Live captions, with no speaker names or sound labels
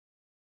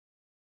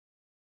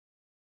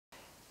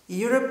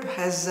Europe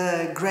has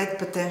a great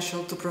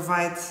potential to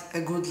provide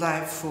a good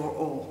life for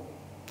all.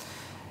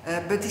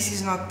 But this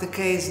is not the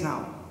case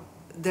now.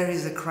 There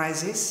is a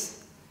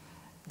crisis.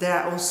 There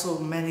are also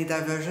many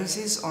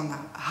divergences on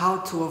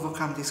how to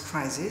overcome this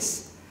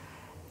crisis,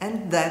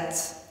 and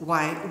that's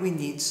why we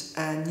need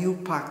a new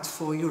pact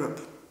for Europe.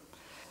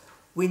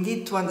 We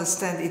need to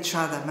understand each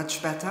other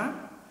much better.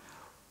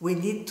 We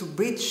need to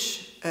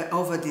bridge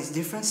over these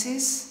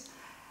differences.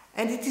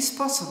 And it is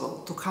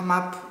possible to come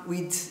up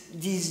with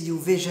this new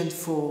vision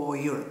for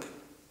Europe.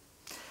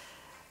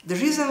 The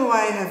reason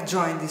why I have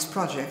joined this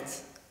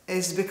project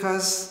is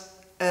because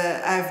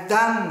I've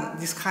done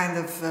this kind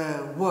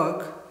of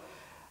work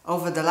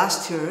over the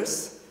last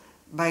years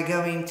by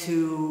going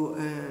to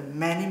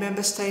many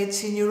member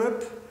states in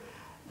Europe,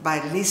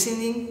 by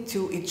listening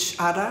to each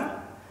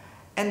other,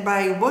 and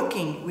by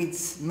working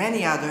with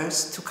many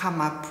others to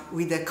come up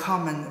with a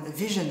common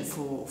vision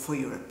for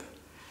Europe.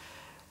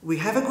 We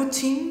have a good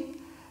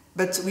team,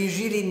 but we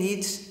really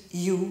need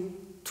you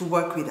to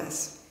work with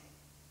us.